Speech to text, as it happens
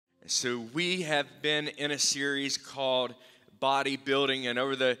So we have been in a series called Bodybuilding, and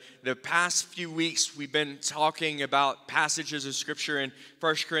over the past few weeks, we've been talking about passages of Scripture in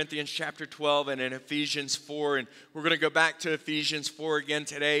 1 Corinthians chapter 12 and in Ephesians 4, and we're going to go back to Ephesians 4 again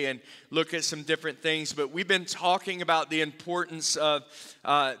today and look at some different things, but we've been talking about the importance of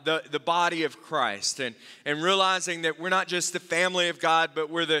the body of Christ and realizing that we're not just the family of God,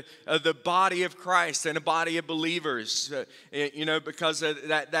 but we're the body of Christ and a body of believers, because of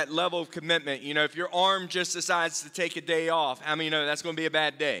that level of commitment. If your arm just decides to take a day off, how many know that's going to be a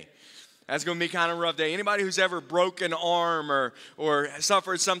bad day? That's going to be kind of a rough day. Anybody who's ever broken an arm or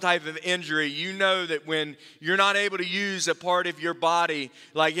suffered some type of injury, you know that when you're not able to use a part of your body,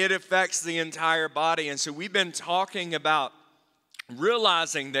 like it affects the entire body. And so we've been talking about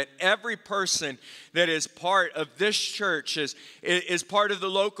realizing that every person that is part of this church is part of the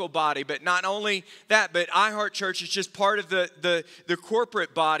local body. But not only that, but iHeart Church is just part of the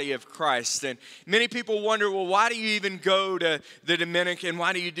corporate body of Christ. And many people wonder, well, why do you even go to the Dominican?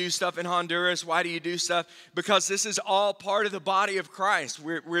 Why do you do stuff in Honduras? Why do you do stuff? Because this is all part of the body of Christ.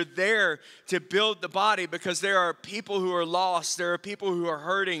 We're there to build the body because there are people who are lost. There are people who are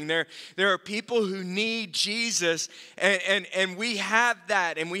hurting. There are people who need Jesus. And we have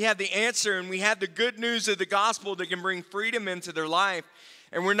that. And we have the answer. And we have the good news of the gospel that can bring freedom into their life.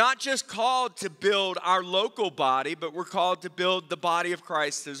 And we're not just called to build our local body, but we're called to build the body of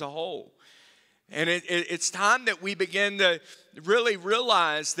Christ as a whole. And it's time that we begin to really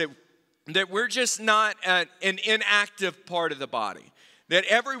realize that we're just not an inactive part of the body. That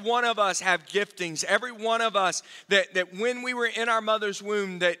every one of us have giftings. Every one of us, that when we were in our mother's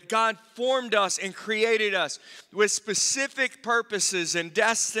womb, that God formed us and created us with specific purposes and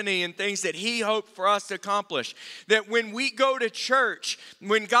destiny and things that He hoped for us to accomplish. That when we go to church,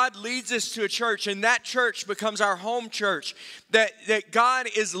 when God leads us to a church and that church becomes our home church, that God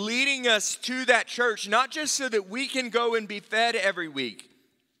is leading us to that church, not just so that we can go and be fed every week.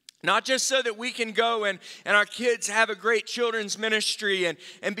 Not just so that we can go and our kids have a great children's ministry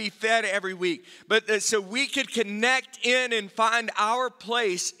and be fed every week, but so we could connect in and find our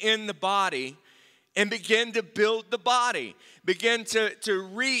place in the body and begin to build the body. Begin to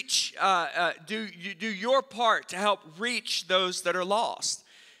reach, do your part to help reach those that are lost.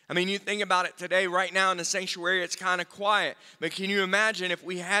 I mean, you think about it today, right now in the sanctuary, it's kind of quiet. But can you imagine if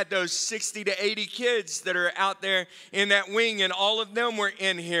we had those 60 to 80 kids that are out there in that wing and all of them were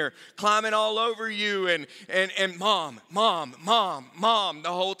in here climbing all over you and mom, the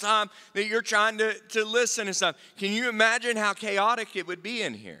whole time that you're trying to listen and stuff. Can you imagine how chaotic it would be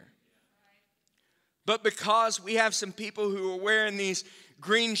in here? But because we have some people who are wearing these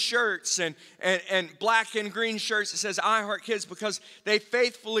green shirts and black and green shirts that says IHeart Kidz because they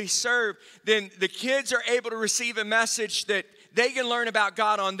faithfully serve, then the kids are able to receive a message that they can learn about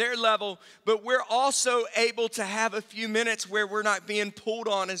God on their level, but we're also able to have a few minutes where we're not being pulled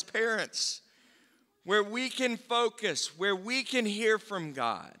on as parents, where we can focus, where we can hear from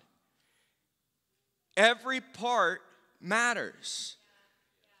God. Every part matters.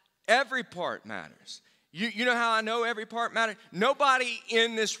 Every part matters. You know how I know every part matters? Nobody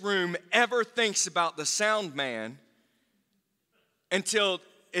in this room ever thinks about the sound man until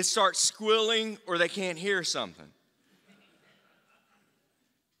it starts squealing or they can't hear something.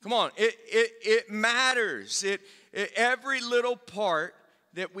 Come on, it matters. Every little part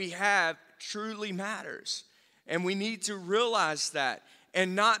that we have truly matters. And we need to realize that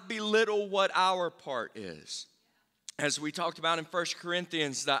and not belittle what our part is. As we talked about in 1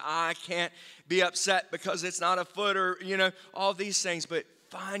 Corinthians, that I can't be upset because it's not a foot or, all these things. But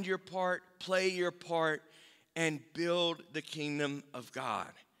find your part, play your part, and build the kingdom of God.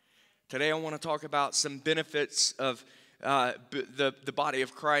 Today I want to talk about some benefits of the body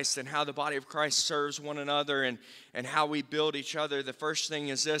of Christ and how the body of Christ serves one another and how we build each other. The first thing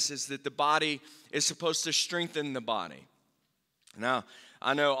is this, is that the body is supposed to strengthen the body. Now,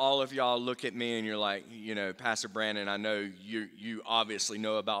 I know all of y'all look at me and you're like, Pastor Brandon, I know you obviously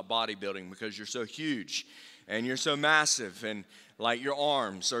know about bodybuilding because you're so huge and you're so massive and like your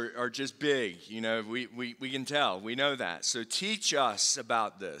arms are just big. We can tell. We know that. So teach us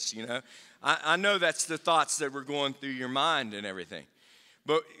about this, I know that's the thoughts that were going through your mind and everything.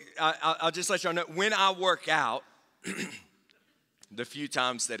 But I'll just let y'all know, when I work out, the few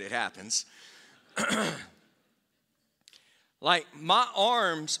times that it happens, like my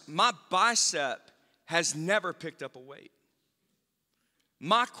arms, my bicep has never picked up a weight.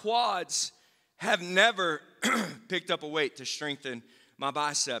 My quads have never picked up a weight to strengthen my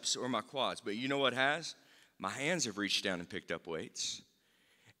biceps or my quads. But you know what has? My hands have reached down and picked up weights.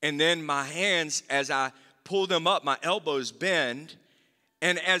 And then my hands, as I pull them up, my elbows bend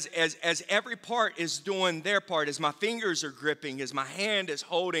And as every part is doing their part, as my fingers are gripping, as my hand is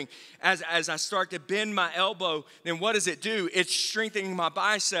holding, as I start to bend my elbow, then what does it do? It's strengthening my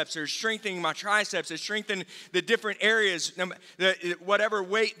biceps, or strengthening my triceps, it's strengthening the different areas, whatever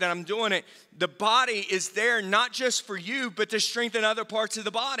weight that I'm doing it. The body is there not just for you, but to strengthen other parts of the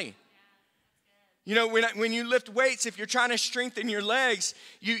body. You know, when you lift weights, if you're trying to strengthen your legs,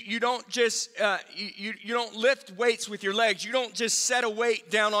 you don't just you don't lift weights with your legs. You don't just set a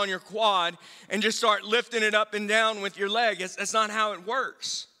weight down on your quad and just start lifting it up and down with your leg. That's not how it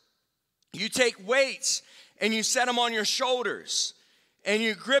works. You take weights and you set them on your shoulders and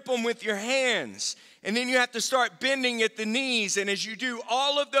you grip them with your hands. And then you have to start bending at the knees. And as you do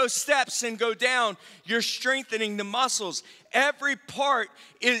all of those steps and go down, you're strengthening the muscles. Every part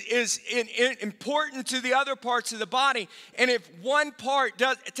is important to the other parts of the body. And if one part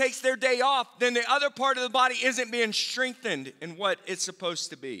takes their day off, then the other part of the body isn't being strengthened in what it's supposed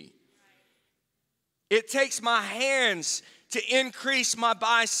to be. It takes my hands to increase my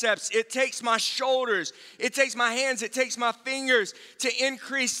biceps. It takes my shoulders. It takes my hands. It takes my fingers to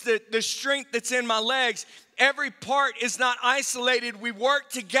increase the strength that's in my legs. Every part is not isolated. We work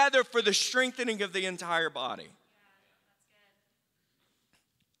together for the strengthening of the entire body.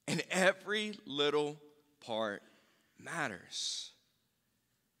 And every little part matters.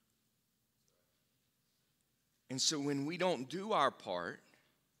 And so when we don't do our part,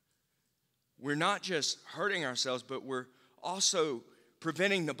 we're not just hurting ourselves, but we're also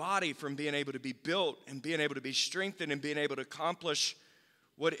preventing the body from being able to be built and being able to be strengthened and being able to accomplish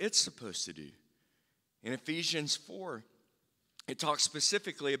what it's supposed to do. In Ephesians 4, it talks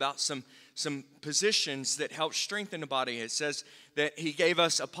specifically about some positions that help strengthen the body. It says that he gave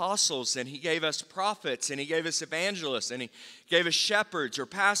us apostles, and he gave us prophets, and he gave us evangelists, and he gave us shepherds or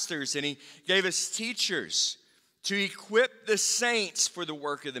pastors, and he gave us teachers to equip the saints for the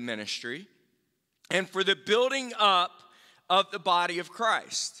work of the ministry and for the building up of the body of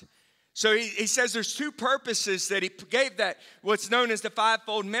Christ. So he says there's two purposes that he gave that, what's known as the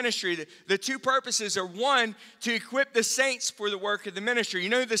fivefold ministry. The two purposes are, one, to equip the saints for the work of the ministry. You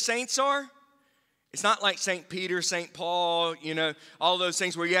know who the saints are? It's not like St. Peter, St. Paul, you know, all those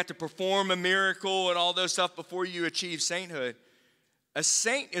things where you have to perform a miracle and all those stuff before you achieve sainthood. A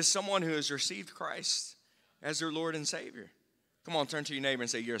saint is someone who has received Christ as their Lord and Savior. Come on, turn to your neighbor and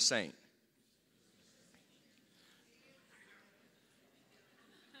say, you're a saint.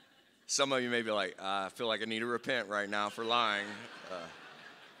 Some of you may be like, I feel like I need to repent right now for lying.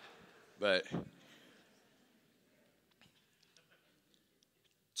 But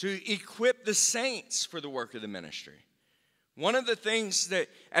to equip the saints for the work of the ministry. One of the things that,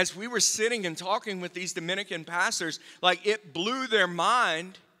 as we were sitting and talking with these Dominican pastors, like it blew their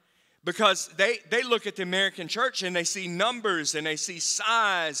mind, because they look at the American church and they see numbers and they see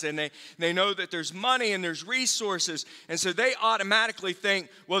size and they know that there's money and there's resources. And so they automatically think,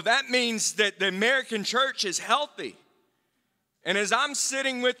 well, that means that the American church is healthy. And as I'm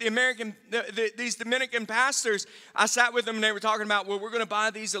sitting with these Dominican pastors, I sat with them and they were talking about, well, we're going to buy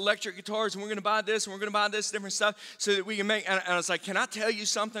these electric guitars and we're going to buy this and we're going to buy this different stuff so that we can make, and I was like, can I tell you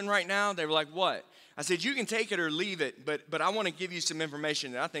something right now? They were like, what? I said, you can take it or leave it, but I want to give you some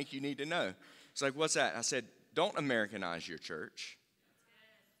information that I think you need to know. It's like, what's that? I said, don't Americanize your church.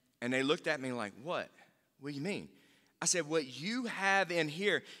 And they looked at me like, what? What do you mean? I said, what you have in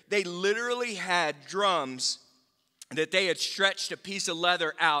here, they literally had drums that they had stretched a piece of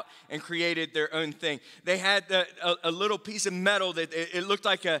leather out and created their own thing. They had a little piece of metal that it looked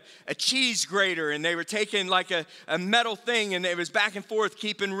like a cheese grater, and they were taking like a metal thing, and it was back and forth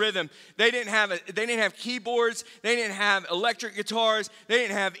keeping rhythm. They didn't have keyboards. They didn't have electric guitars. They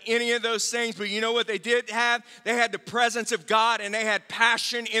didn't have any of those things. But you know what they did have? They had the presence of God, and they had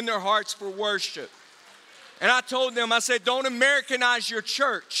passion in their hearts for worship. And I told them, I said, don't Americanize your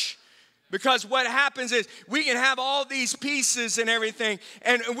church. Because what happens is we can have all these pieces and everything,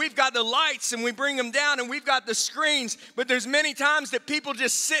 and we've got the lights and we bring them down and we've got the screens, but there's many times that people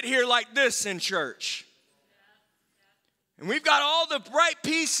just sit here like this in church. And we've got all the right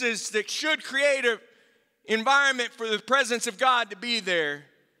pieces that should create an environment for the presence of God to be there.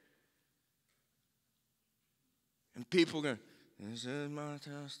 And people go, this is my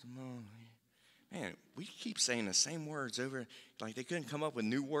testimony. Man, we keep saying the same words over. Like they couldn't come up with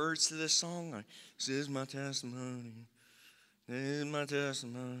new words to this song. Like, this is my testimony. This is my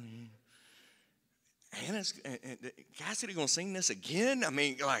testimony. And Cassidy gonna sing this again? I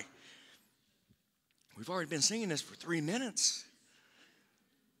mean, like, we've already been singing this for 3 minutes.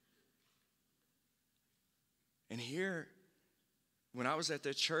 And here, when I was at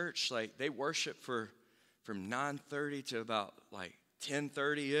the church, like they worship from 9:30 to about like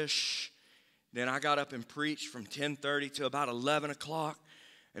 10:30-ish. Then I got up and preached from 10:30 to about 11 o'clock.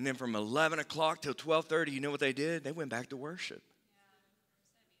 And then from 11 o'clock till 12:30, you know what they did? They went back to worship.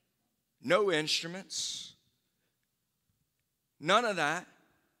 No instruments. None of that.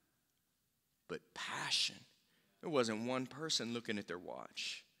 But passion. There wasn't one person looking at their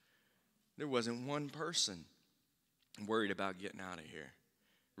watch. There wasn't one person worried about getting out of here.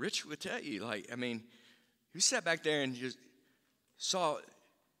 Rich would tell you, you sat back there and just saw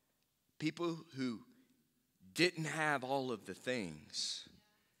people who didn't have all of the things,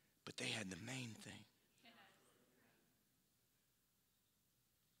 but they had the main thing.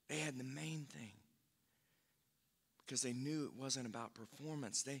 They had the main thing. Because they knew it wasn't about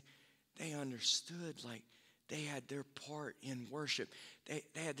performance. They understood, they had their part in worship. They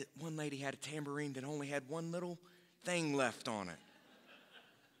had, one lady had a tambourine that only had one little thing left on it.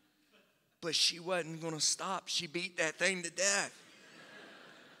 But she wasn't going to stop. She beat that thing to death.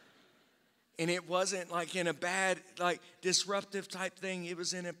 And it wasn't in a bad, disruptive type thing. It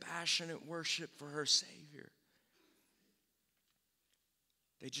was in a passionate worship for her Savior.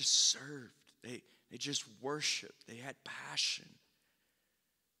 They just served. They just worshiped. They had passion.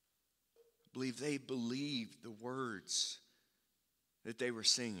 I believe they believed the words that they were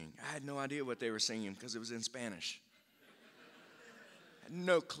singing. I had no idea what they were singing because it was in Spanish. I had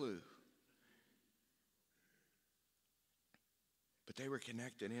no clue. But they were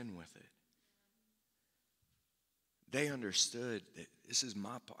connected in with it. They understood that this is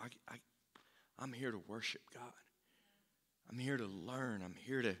my part. I'm here to worship God. I'm here to learn. I'm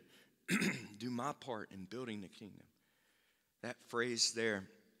here to do my part in building the kingdom. That phrase there,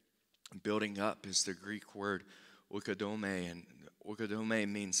 building up, is the Greek word oikodome. And oikodome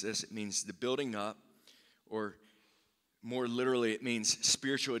means this. It means the building up, or more literally, it means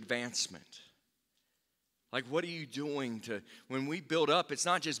spiritual advancement. What are you doing when we build up, it's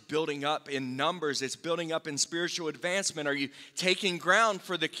not just building up in numbers, it's building up in spiritual advancement. Are you taking ground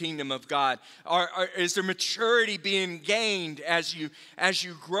for the kingdom of God? Is there maturity being gained as you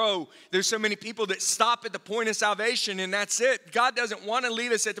grow? There's so many people that stop at the point of salvation and that's it. God doesn't want to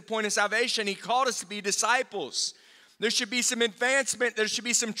leave us at the point of salvation. He called us to be disciples. There should be some advancement. There should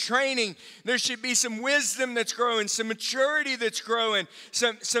be some training. There should be some wisdom that's growing, some maturity that's growing,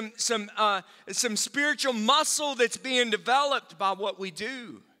 some spiritual muscle that's being developed by what we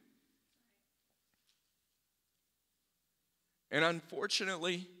do. And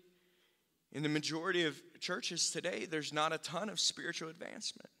unfortunately, in the majority of churches today, there's not a ton of spiritual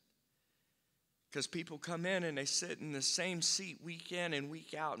advancement. Because people come in and they sit in the same seat week in and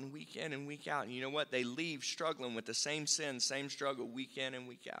week out and week in and week out. And you know what? They leave struggling with the same sin, same struggle week in and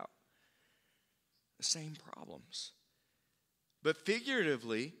week out. The same problems. But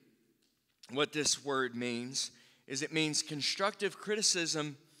figuratively, what this word means is it means constructive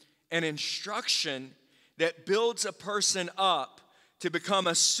criticism and instruction that builds a person up to become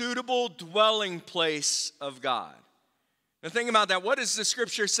a suitable dwelling place of God. Now think about that. What does the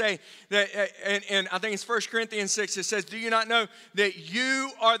scripture say? That, and I think it's 1 Corinthians 6. It says, do you not know that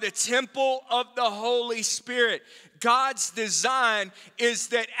you are the temple of the Holy Spirit? God's design is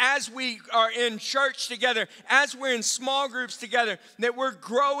that as we are in church together, as we're in small groups together, that we're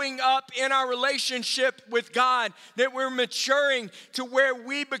growing up in our relationship with God, that we're maturing to where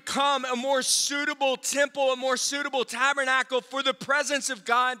we become a more suitable temple, a more suitable tabernacle for the presence of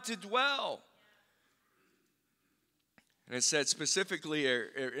God to dwell. And it said specifically,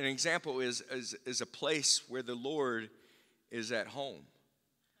 an example is a place where the Lord is at home.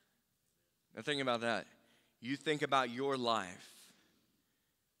 Now think about that. You think about your life.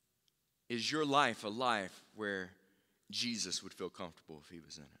 Is your life a life where Jesus would feel comfortable if he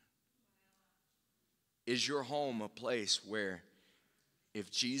was in it? Is your home a place where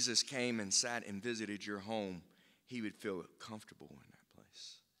if Jesus came and sat and visited your home, he would feel comfortable in that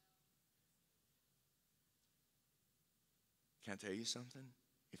place? Can I tell you something?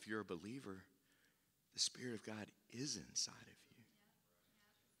 If you're a believer, the Spirit of God is inside of you.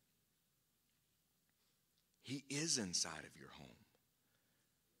 He is inside of your home.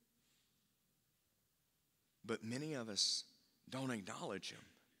 But many of us don't acknowledge him.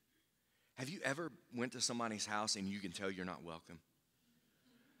 Have you ever went to somebody's house and you can tell you're not welcome?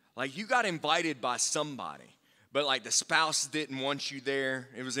 You got invited by somebody, but the spouse didn't want you there.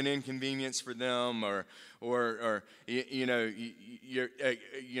 It was an inconvenience for them, or you're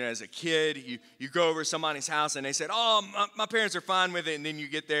as a kid, you go over to somebody's house and they said, "Oh, my parents are fine with it," and then you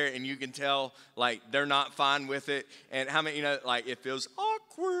get there and you can tell they're not fine with it, and how many it feels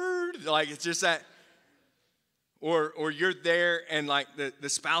awkward, it's just that. Or you're there and like the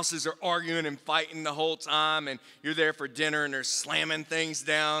spouses are arguing and fighting the whole time, and you're there for dinner and they're slamming things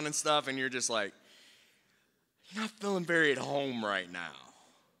down and stuff, and you're just like, you're not feeling very at home right now.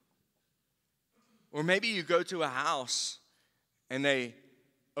 Or maybe you go to a house and they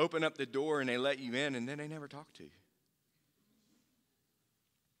open up the door and they let you in, and then they never talk to you.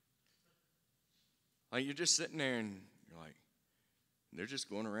 Like you're just sitting there and you're like, they're just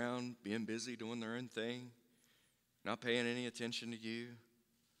going around being busy doing their own thing, not paying any attention to you.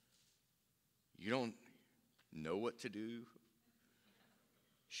 You don't know what to do.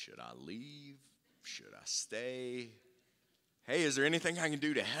 Should I leave? Should I stay? Hey, is there anything I can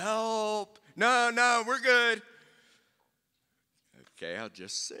do to help? No, we're good. Okay, I'll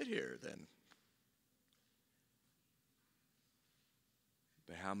just sit here then.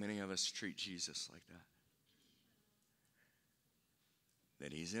 But how many of us treat Jesus like that?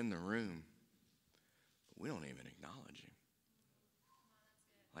 That he's in the room, but we don't even acknowledge him.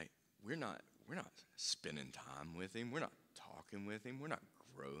 Like we're not spending time with him. We're not talking with him. We're not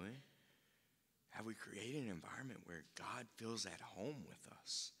growing. Have we created an environment where God feels at home with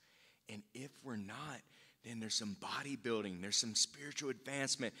us? And if we're not, then there's some bodybuilding, there's some spiritual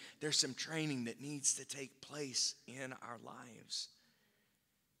advancement, there's some training that needs to take place in our lives.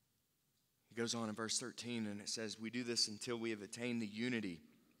 It goes on in verse 13, and it says, we do this until we have attained the unity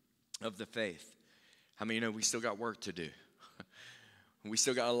of the faith. How many know we still got work to do? We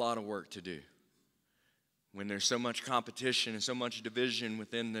still got a lot of work to do. When there's so much competition and so much division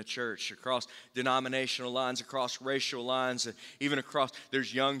within the church, across denominational lines, across racial lines, even across,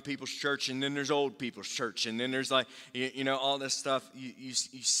 there's young people's church, and then there's old people's church, and then there's like, all this stuff. You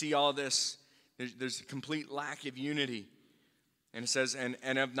see all this. There's a complete lack of unity. And it says,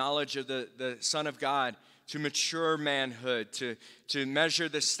 and of knowledge of the Son of God, to mature manhood, to measure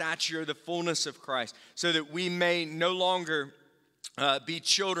the stature of the fullness of Christ, so that we may no longer be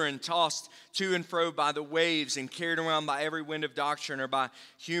children tossed to and fro by the waves and carried around by every wind of doctrine, or by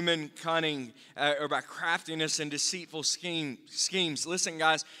human cunning, or by craftiness and deceitful schemes. Listen,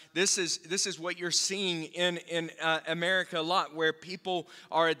 guys, this is what you're seeing in America a lot, where people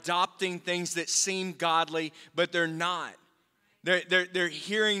are adopting things that seem godly, but they're not. They're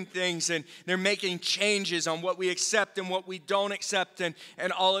hearing things, and they're making changes on what we accept and what we don't accept, and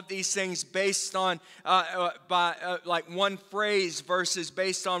all of these things based on like one phrase versus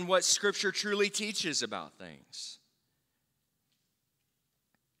based on what Scripture truly teaches about things.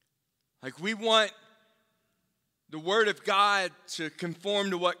 Like we want the Word of God to conform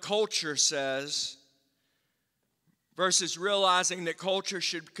to what culture says versus realizing that culture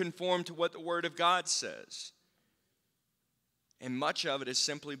should conform to what the Word of God says. And much of it is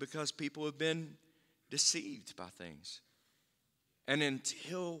simply because people have been deceived by things. And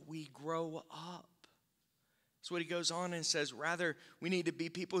until we grow up, that's what he goes on and says, rather, we need to be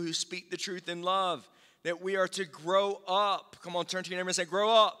people who speak the truth in love, that we are to grow up. Come on, turn to your neighbor and say,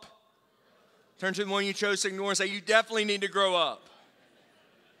 grow up. Turn to the one you chose to ignore and say, you definitely need to grow up.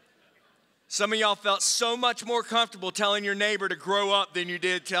 Some of y'all felt so much more comfortable telling your neighbor to grow up than you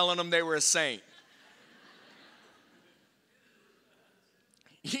did telling them they were a saint.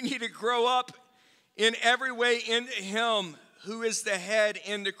 You need to grow up in every way into him who is the head,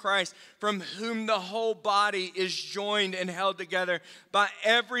 into Christ, from whom the whole body is joined and held together by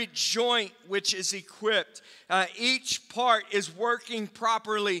every joint which is equipped. Each part is working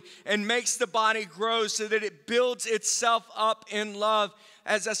properly and makes the body grow so that it builds itself up in love.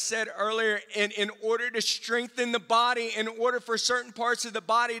 As I said earlier, in order to strengthen the body, in order for certain parts of the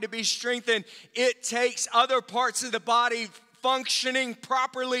body to be strengthened, it takes other parts of the body functioning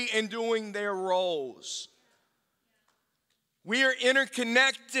properly and doing their roles. We are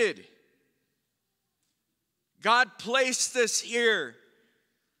interconnected. God placed us here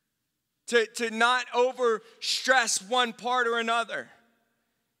to not overstress one part or another.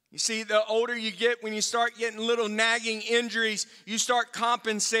 You see, the older you get, when you start getting little nagging injuries, you start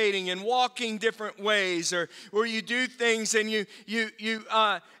compensating and walking different ways, or you do things and you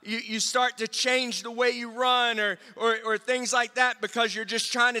start to change the way you run, or things like that, because you're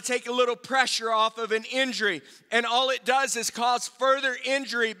just trying to take a little pressure off of an injury. And all it does is cause further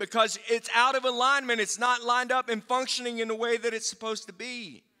injury because it's out of alignment. It's not lined up and functioning in the way that it's supposed to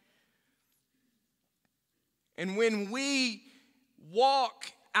be. And when we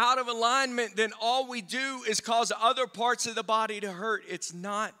walk out of alignment, then all we do is cause other parts of the body to hurt. It's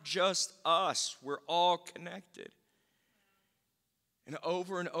not just us. We're all connected. And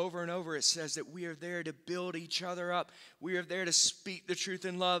over and over and over, it says that we are there to build each other up. We are there to speak the truth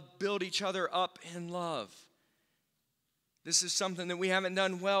in love, build each other up in love. This is something that we haven't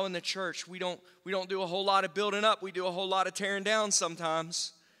done well in the church. We don't do a whole lot of building up. We do a whole lot of tearing down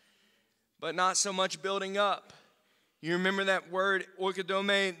sometimes, but not so much building up. You remember that word,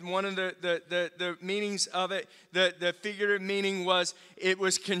 oikodome? One of the meanings of it, the figurative meaning was it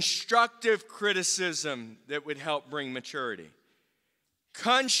was constructive criticism that would help bring maturity.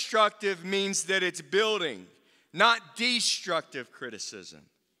 Constructive means that it's building, not destructive criticism.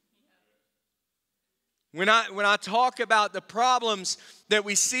 When I talk about the problems that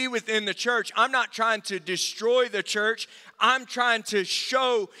we see within the church, I'm not trying to destroy the church. I'm trying to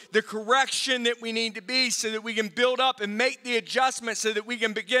show the correction that we need to be so that we can build up and make the adjustments so that we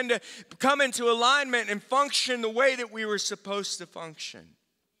can begin to come into alignment and function the way that we were supposed to function.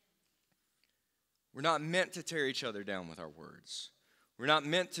 We're not meant to tear each other down with our words. We're not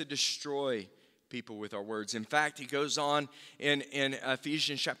meant to destroy people with our words. In fact, he goes on in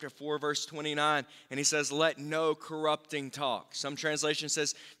Ephesians chapter 4, verse 29, and he says, let no corrupting talk. Some translation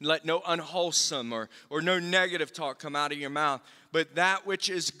says, let no unwholesome or no negative talk come out of your mouth, but that which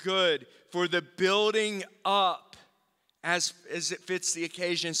is good for the building up as it fits the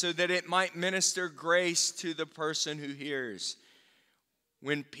occasion, so that it might minister grace to the person who hears.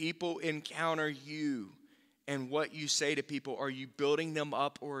 When people encounter you, and what you say to people, are you building them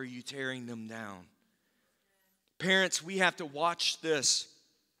up or are you tearing them down? Parents, we have to watch this,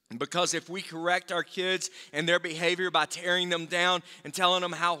 because if we correct our kids and their behavior by tearing them down and telling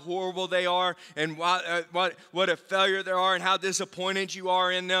them how horrible they are and what a failure they are and how disappointed you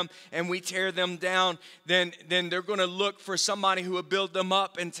are in them, and we tear them down, then they're going to look for somebody who will build them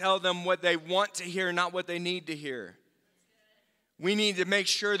up and tell them what they want to hear, not what they need to hear. We need to make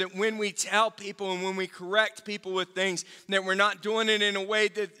sure that when we tell people and when we correct people with things, that we're not doing it in a way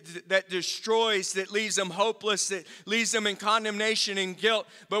that destroys, that leaves them hopeless, that leaves them in condemnation and guilt,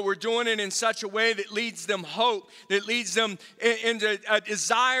 but we're doing it in such a way that leads them hope, that leads them into a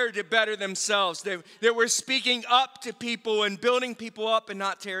desire to better themselves, that we're speaking up to people and building people up and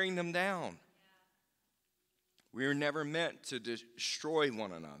not tearing them down. We are never meant to destroy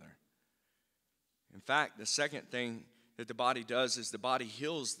one another. In fact, the second thing that the body does is the body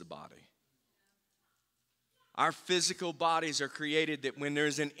heals the body. Our physical bodies are created that when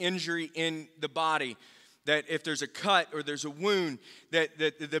there's an injury in the body, that if there's a cut or there's a wound, that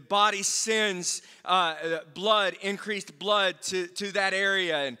the body sends blood, increased blood to that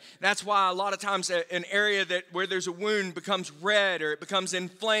area. And that's why a lot of times an area where there's a wound becomes red, or it becomes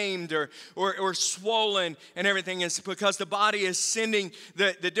inflamed or swollen and everything, is because the body is sending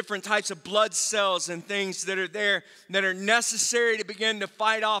the different types of blood cells and things that are there that are necessary to begin to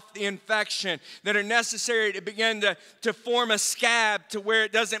fight off the infection, that are necessary to begin to form a scab to where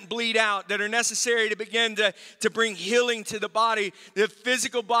it doesn't bleed out, that are necessary to begin to bring healing to the body. The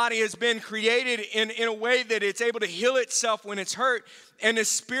physical body has been created in a way that it's able to heal itself when it's hurt, and the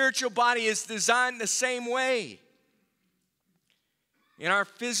spiritual body is designed the same way. In our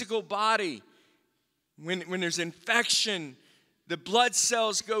physical body, when there's infection, the blood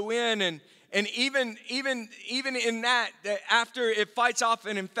cells go in, and even in that after it fights off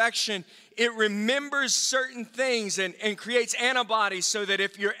an infection, it remembers certain things and creates antibodies, so that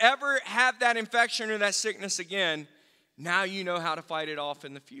if you ever have that infection or that sickness again, now you know how to fight it off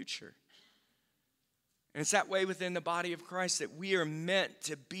in the future. And it's that way within the body of Christ, that we are meant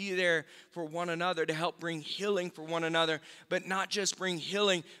to be there for one another, to help bring healing for one another, but not just bring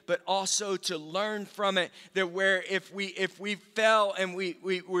healing, but also to learn from it. That where if we fell and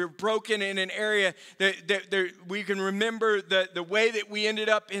we're broken in an area, that we can remember the way that we ended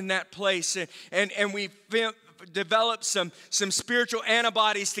up in that place, and we develop some spiritual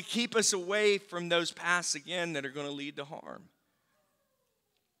antibodies to keep us away from those paths again that are going to lead to harm.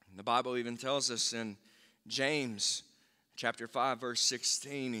 The Bible even tells us in James chapter 5, verse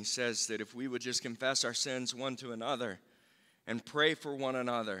 16, he says that if we would just confess our sins one to another and pray for one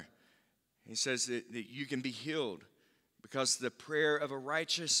another, he says that you can be healed, because the prayer of a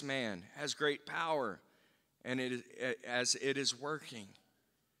righteous man has great power, and as it is working.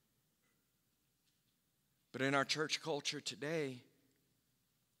 But in our church culture today,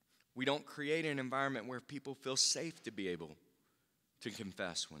 we don't create an environment where people feel safe to be able to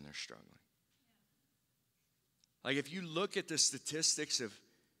confess when they're struggling. Like, if you look at the statistics of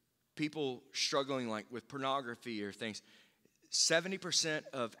people struggling like with pornography or things, 70%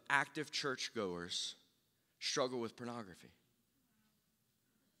 of active churchgoers struggle with pornography.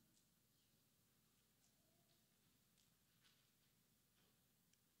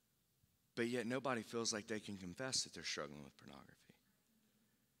 But yet nobody feels like they can confess that they're struggling with pornography.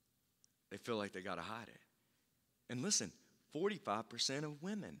 They feel like they got to hide it. And listen, 45% of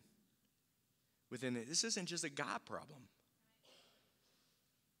women within it, this isn't just a guy problem.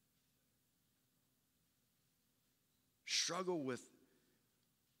 struggle with,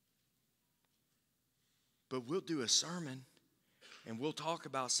 but we'll do a sermon and we'll talk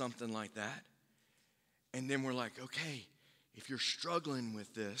about something like that. And then we're like, okay, if you're struggling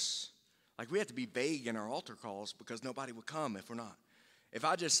with this, like we have to be vague in our altar calls because nobody would come if we're not. If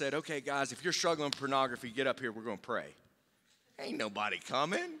I just said, okay, guys, if you're struggling with pornography, get up here, we're going to pray. Ain't nobody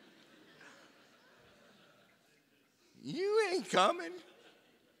coming. You ain't coming.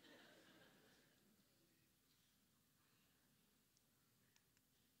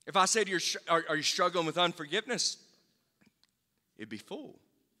 If I said, are you struggling with unforgiveness? It'd be full.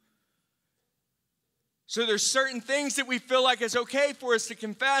 So there's certain things that we feel like it's okay for us to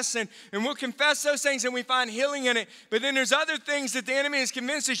confess, and we'll confess those things and we find healing in it. But then there's other things that the enemy has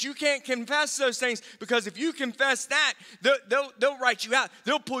convinced us you can't confess those things, because if you confess that, they'll write you out.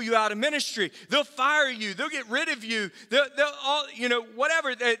 They'll pull you out of ministry. They'll fire you. They'll get rid of you. They'll all,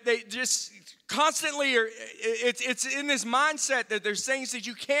 whatever. They just constantly are, it's in this mindset that there's things that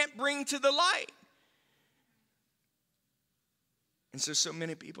you can't bring to the light. And so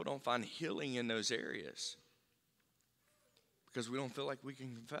many people don't find healing in those areas because we don't feel like we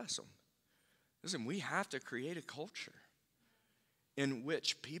can confess them. Listen, we have to create a culture in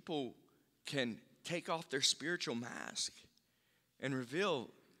which people can take off their spiritual mask and reveal,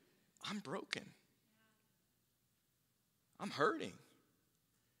 I'm broken. I'm hurting.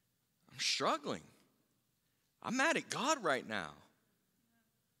 I'm struggling. I'm mad at God right now.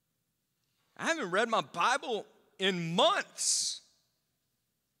 I haven't read my Bible in months.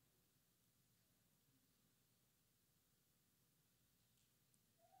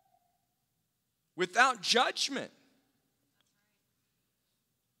 Without judgment.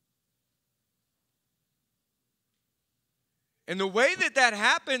 And the way that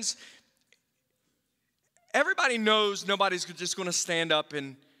happens, everybody knows nobody's just going to stand up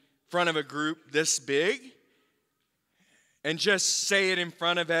in front of a group this big and just say it in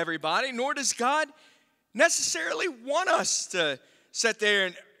front of everybody, nor does God necessarily want us to sit there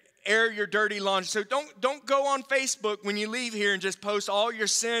and air your dirty laundry. So don't go on Facebook when you leave here and just post all your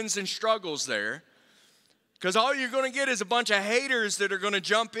sins and struggles there. Because all you're going to get is a bunch of haters that are going to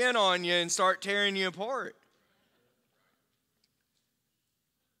jump in on you and start tearing you apart.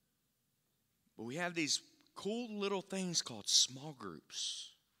 But we have these cool little things called small groups.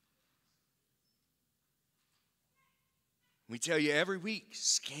 We tell you every week,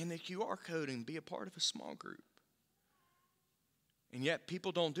 scan the QR code and be a part of a small group. And yet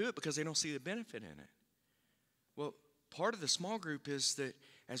people don't do it because they don't see the benefit in it. Well, part of the small group is that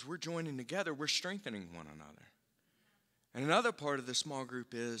as we're joining together, we're strengthening one another. And another part of the small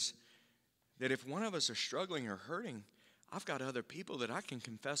group is that if one of us are struggling or hurting, I've got other people that I can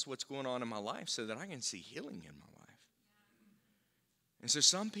confess what's going on in my life so that I can see healing in my life. And so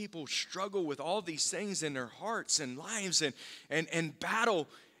some people struggle with all these things in their hearts and lives and battle.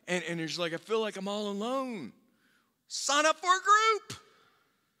 And they're just like, I feel like I'm all alone. Sign up for a group.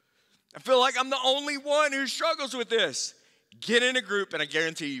 I feel like I'm the only one who struggles with this. Get in a group, and I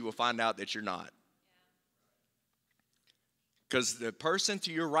guarantee you will find out that you're not. Because the person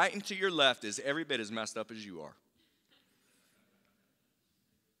to your right and to your left is every bit as messed up as you are.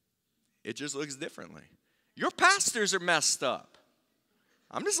 It just looks differently. Your pastors are messed up.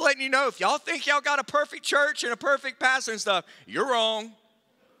 I'm just letting you know, if y'all think y'all got a perfect church and a perfect pastor and stuff, you're wrong.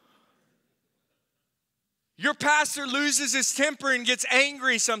 Your pastor loses his temper and gets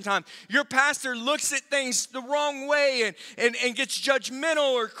angry sometimes. Your pastor looks at things the wrong way and gets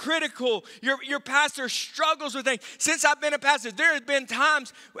judgmental or critical. Your pastor struggles with things. Since I've been a pastor, there have been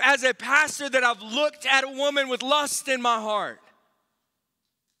times as a pastor that I've looked at a woman with lust in my heart.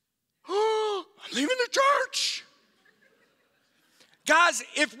 Oh, I'm leaving the church. Guys,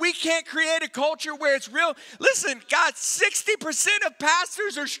 if we can't create a culture where it's real, listen, guys, 60% of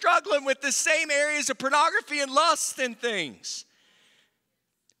pastors are struggling with the same areas of pornography and lust and things.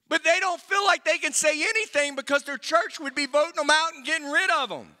 But they don't feel like they can say anything because their church would be voting them out and getting rid of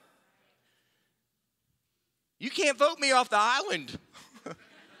them. You can't vote me off the island.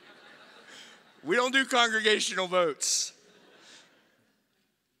 We don't do congregational votes.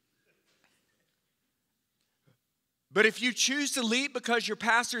 But if you choose to leave because your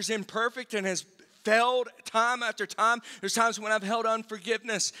pastor's imperfect and has failed time after time, there's times when I've held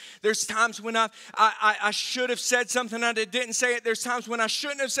unforgiveness. There's times when I should have said something and I didn't say it. There's times when I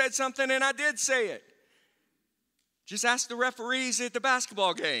shouldn't have said something and I did say it. Just ask the referees at the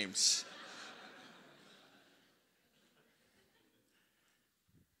basketball games.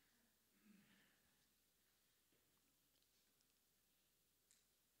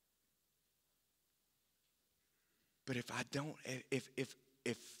 But if I don't,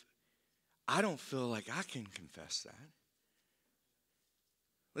 if I don't feel like I can confess that,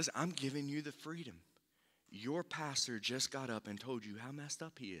 Listen, I'm giving you the freedom. Your pastor just got up and told you how messed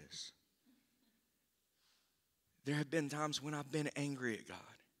up he is. There have been times when I've been angry at God.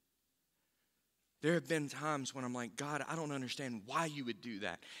 There have been times when I'm like, God, I don't understand why you would do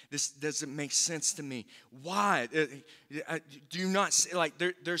that. This doesn't make sense to me. Why? Do you not see, like,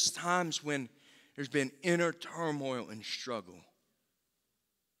 there's times when there's been inner turmoil and struggle.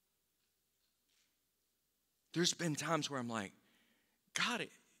 There's been times where I'm like, God,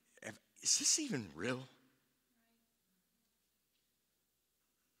 is this even real?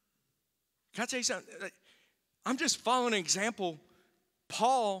 Can I tell you something? I'm just following an example.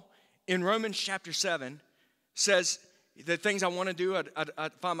 Paul, in Romans chapter 7, says the things I want to do, I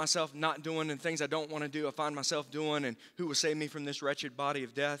find myself not doing, and things I don't want to do, I find myself doing, and who will save me from this wretched body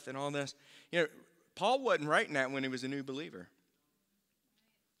of death and all this. You know, Paul wasn't writing that when he was a new believer.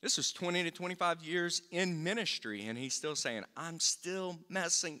 This was 20 to 25 years in ministry, and he's still saying, I'm still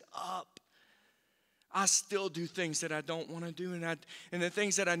messing up. I still do things that I don't want to do, and the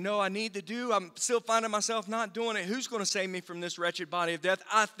things that I know I need to do, I'm still finding myself not doing it. Who's going to save me from this wretched body of death?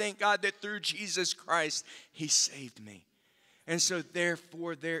 I thank God that through Jesus Christ, he saved me. And so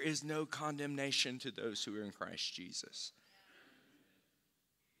therefore, there is no condemnation to those who are in Christ Jesus.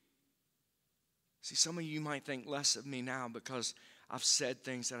 See, some of you might think less of me now because I've said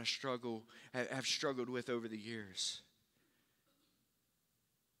things that have struggled with over the years.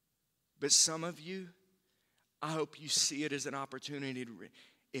 But some of you, I hope you see it as an opportunity to,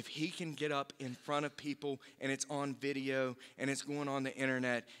 if he can get up in front of people and it's on video and it's going on the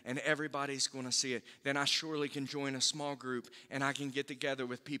internet and everybody's going to see it, then I surely can join a small group and I can get together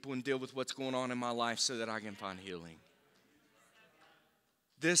with people and deal with what's going on in my life so that I can find healing.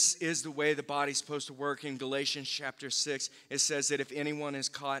 This is the way the body's supposed to work. In Galatians chapter 6, it says that if anyone is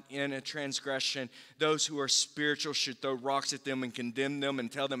caught in a transgression, those who are spiritual should throw rocks at them and condemn them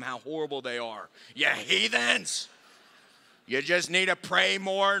and tell them how horrible they are. You heathens! You just need to pray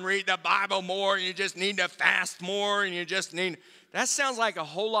more and read the Bible more, and you just need to fast more, and you just need... That sounds like a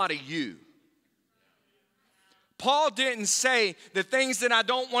whole lot of you. Paul didn't say the things that I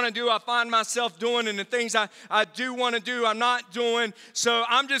don't want to do, I find myself doing, and the things I do want to do, I'm not doing. So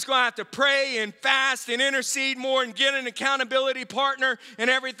I'm just going to have to pray and fast and intercede more and get an accountability partner and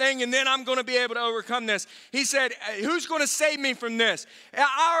everything, and then I'm going to be able to overcome this. He said, who's going to save me from this?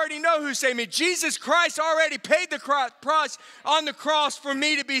 I already know who saved me. Jesus Christ already paid the price on the cross for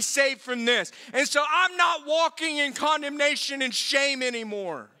me to be saved from this. And so I'm not walking in condemnation and shame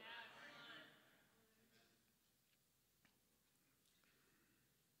anymore.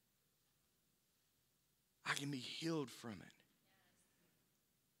 I can be healed from it.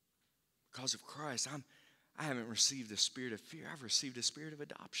 Because of Christ, I haven't received the spirit of fear. I've received a spirit of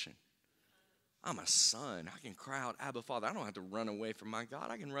adoption. I'm a son. I can cry out, Abba, Father. I don't have to run away from my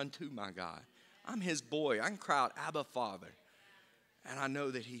God. I can run to my God. I'm his boy. I can cry out, Abba, Father. And I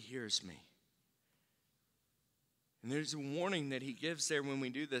know that he hears me. And there's a warning that he gives there when we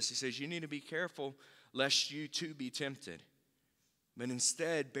do this. He says, you need to be careful lest you too be tempted. But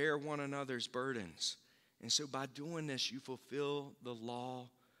instead, bear one another's burdens. And so by doing this, you fulfill the law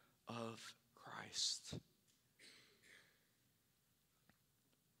of Christ.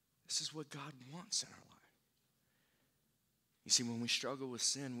 This is what God wants in our life. You see, when we struggle with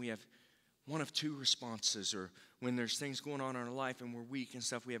sin, we have one of two responses, or when there's things going on in our life and we're weak and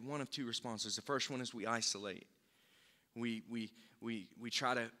stuff, we have one of two responses. The first one is we isolate. We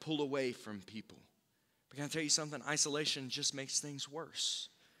try to pull away from people. But can I tell you something? Isolation just makes things worse.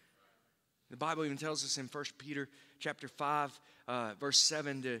 The Bible even tells us in 1 Peter chapter 5, verse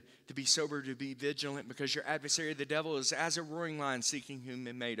 7, to be sober, to be vigilant, because your adversary, the devil, is as a roaring lion seeking whom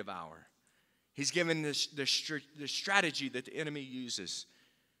he may devour. He's given the strategy that the enemy uses.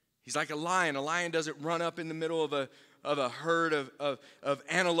 He's like a lion. A lion doesn't run up in the middle of a herd of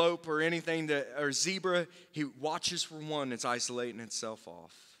antelope or anything, or zebra. He watches for one that's isolating itself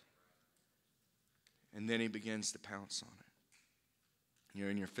off. And then he begins to pounce on it. You know,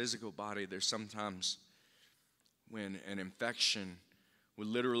 in your physical body, there's sometimes when an infection would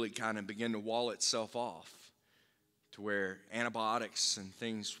literally kind of begin to wall itself off to where antibiotics and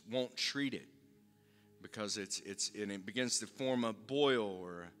things won't treat it because it begins to form a boil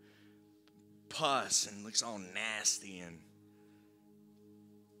or a pus and looks all nasty.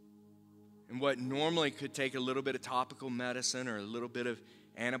 And what normally could take a little bit of topical medicine or a little bit of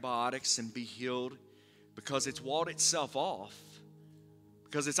antibiotics and be healed, because it's walled itself off,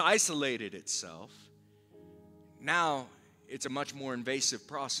 because it's isolated itself, now it's a much more invasive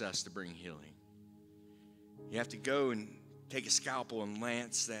process to bring healing. You have to go and take a scalpel and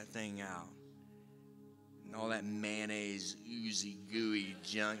lance that thing out. And all that mayonnaise, oozy, gooey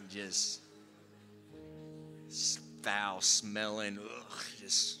junk just foul smelling. Ugh,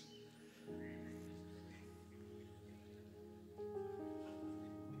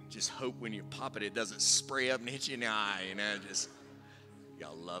 just hope when you pop it, it doesn't spray up and hit you in the eye. You know, just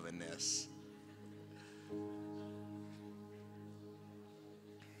y'all loving this.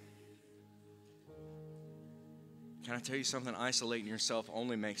 Can I tell you something? Isolating yourself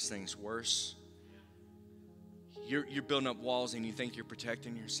only makes things worse. You're building up walls and you think you're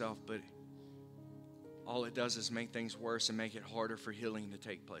protecting yourself, but all it does is make things worse and make it harder for healing to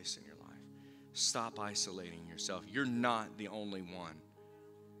take place in your life. Stop isolating yourself. You're not the only one.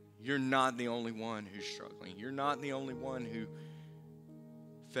 You're not the only one who's struggling. You're not the only one who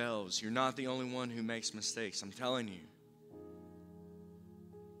fails. You're not the only one who makes mistakes. I'm telling you.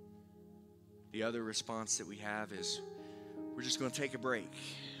 The other response that we have is we're just going to take a break.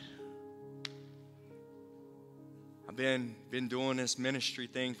 I've been doing this ministry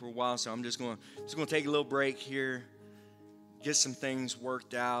thing for a while, so I'm just going to take a little break here, get some things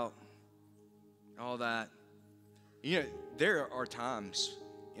worked out, all that. You know, there are times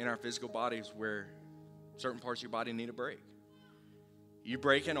in our physical bodies where certain parts of your body need a break. You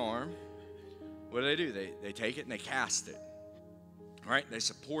break an arm, what do? They take it and they cast it. Right? They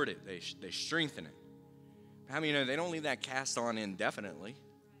support it. They strengthen it. How many know they don't leave that cast on indefinitely?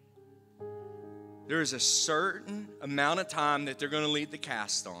 There is a certain amount of time that they're going to leave the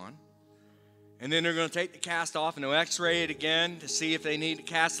cast on. And then they're going to take the cast off and they'll x-ray it again to see if they need to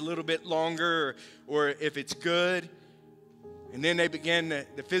cast a little bit longer or if it's good. And then they begin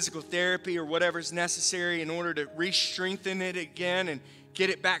the physical therapy or whatever's necessary in order to re-strengthen it again and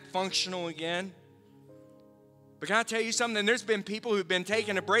get it back functional again. But can I tell you something? There's been people who've been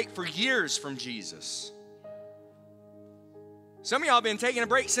taking a break for years from Jesus. Some of y'all have been taking a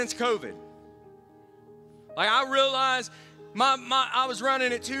break since COVID. Like, I realized I was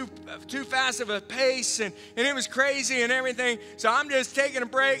running at too fast of a pace, and it was crazy and everything. So I'm just taking a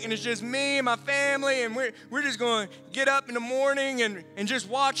break, and it's just me and my family, and we're just going to get up in the morning and just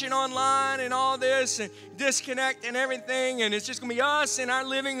watching online and all this and disconnect and everything, and it's just going to be us in our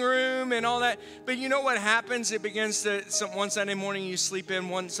living room and all that. But you know what happens? It begins to, one Sunday morning you sleep in,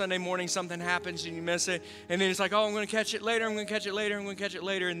 one Sunday morning something happens and you miss it, and then it's like, oh, I'm going to catch it later, I'm going to catch it later, I'm going to catch it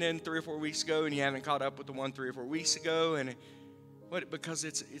later, and then 3 or 4 weeks go, and you haven't caught up with the one 3 or 4 weeks ago, and because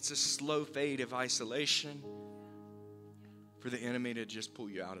it's a slow fade of isolation for the enemy to just pull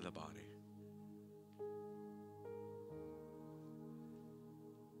you out of the body.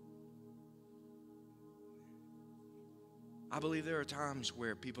 I believe there are times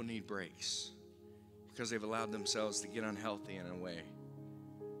where people need breaks because they've allowed themselves to get unhealthy in a way.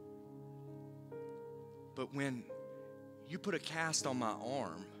 But when you put a cast on my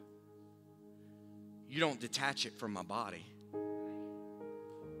arm, you don't detach it from my body.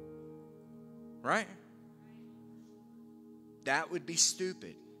 Right? That would be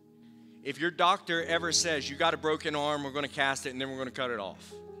stupid. If your doctor ever says you got a broken arm, we're going to cast it and then we're going to cut it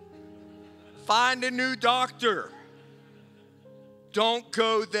off. Find a new doctor. Don't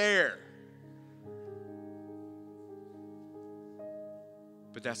go there.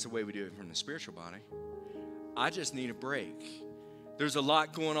 But that's the way we do it from the spiritual body. I just need a break. There's a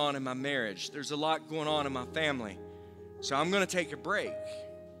lot going on in my marriage. There's a lot going on in my family. So I'm going to take a break.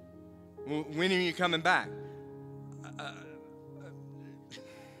 When are you coming back?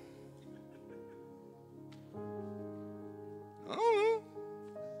 Oh.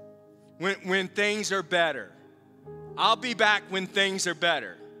 When things are better. I'll be back when things are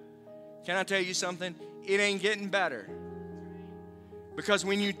better. Can I tell you something? It ain't getting better. Because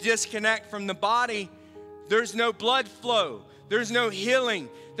when you disconnect from the body, there's no blood flow. There's no healing.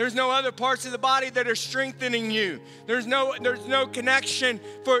 There's no other parts of the body that are strengthening you. There's no connection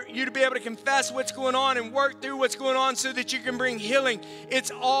for you to be able to confess what's going on and work through what's going on so that you can bring healing. It's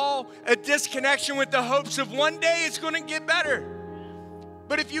all a disconnection with the hopes of one day it's going to get better.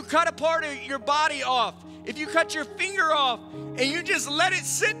 But if you cut a part of your body off, if you cut your finger off and you just let it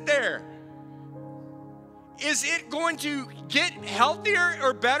sit there, is it going to get healthier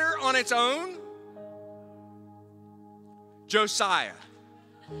or better on its own? Josiah.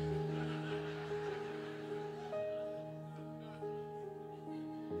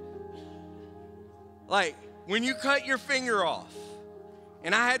 Like, when you cut your finger off,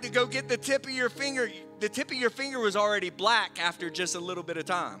 and I had to go get the tip of your finger was already black after just a little bit of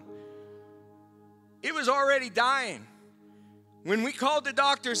time. It was already dying. When we called the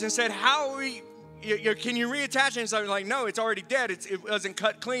doctors and said, how are we, can you reattach it? And so like, no, it's already dead. It wasn't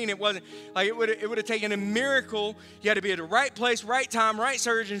cut clean. It wasn't like it would have taken a miracle. You had to be at the right place, right time, right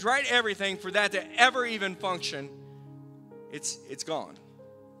surgeons, right everything for that to ever even function. It's gone.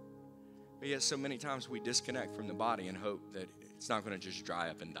 But yet so many times we disconnect from the body and hope that it's not going to just dry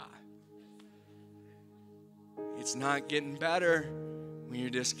up and die. It's not getting better when you're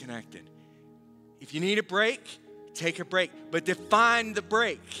disconnected. If you need a break, take a break, but define the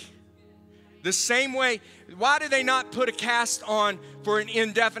break. The same way, why do they not put a cast on for an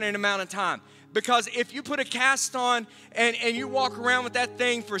indefinite amount of time? Because if you put a cast on and you walk around with that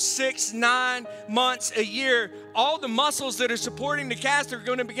thing for 6, 9 months, a year, all the muscles that are supporting the cast are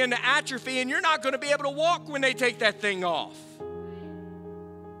going to begin to atrophy, and you're not going to be able to walk when they take that thing off.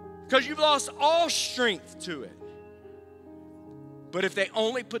 Because you've lost all strength to it. But if they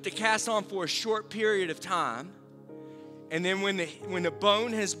only put the cast on for a short period of time, and then when the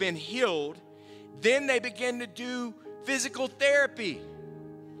bone has been healed, then they begin to do physical therapy.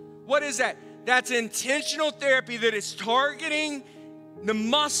 What is that? That's intentional therapy that is targeting the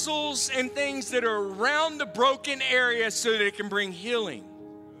muscles and things that are around the broken area so that it can bring healing.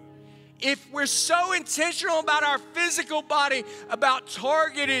 If we're so intentional about our physical body, about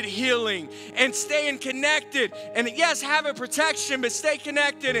targeted healing and staying connected, and yes, have a protection, but stay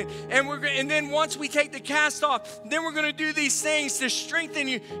connected, and then once we take the cast off, then we're going to do these things to strengthen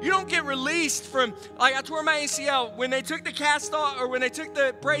you. You don't get released from, like I tore my ACL. When they took the cast off, or when they took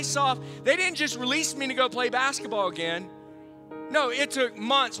the brace off, they didn't just release me to go play basketball again. No, it took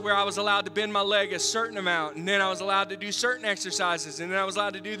months where I was allowed to bend my leg a certain amount, and then I was allowed to do certain exercises, and then I was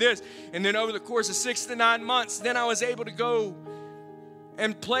allowed to do this. And then over the course of 6 to 9 months, then I was able to go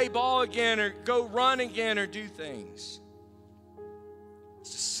and play ball again, or go run again, or do things.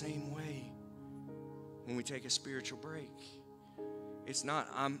 It's the same way when we take a spiritual break. It's not,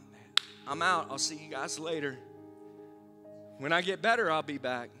 I'm out, I'll see you guys later. When I get better, I'll be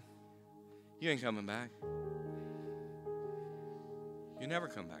back. You ain't coming back. You never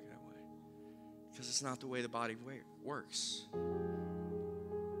come back that way, because it's not the way the body works.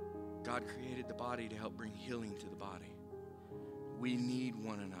 God created the body to help bring healing to the body. We need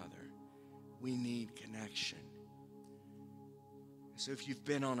one another. We need connection. So if you've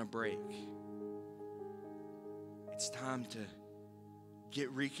been on a break, it's time to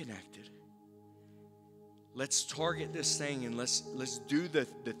get reconnected. Let's target this thing, and let's do the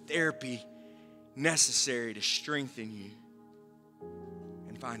therapy necessary to strengthen you.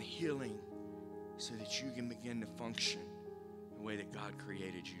 Find healing so that you can begin to function the way that God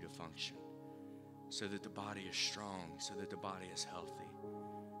created you to function, so that the body is strong, so that the body is healthy,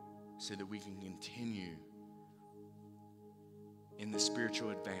 so that we can continue in the spiritual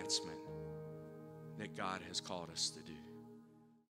advancement that God has called us to do.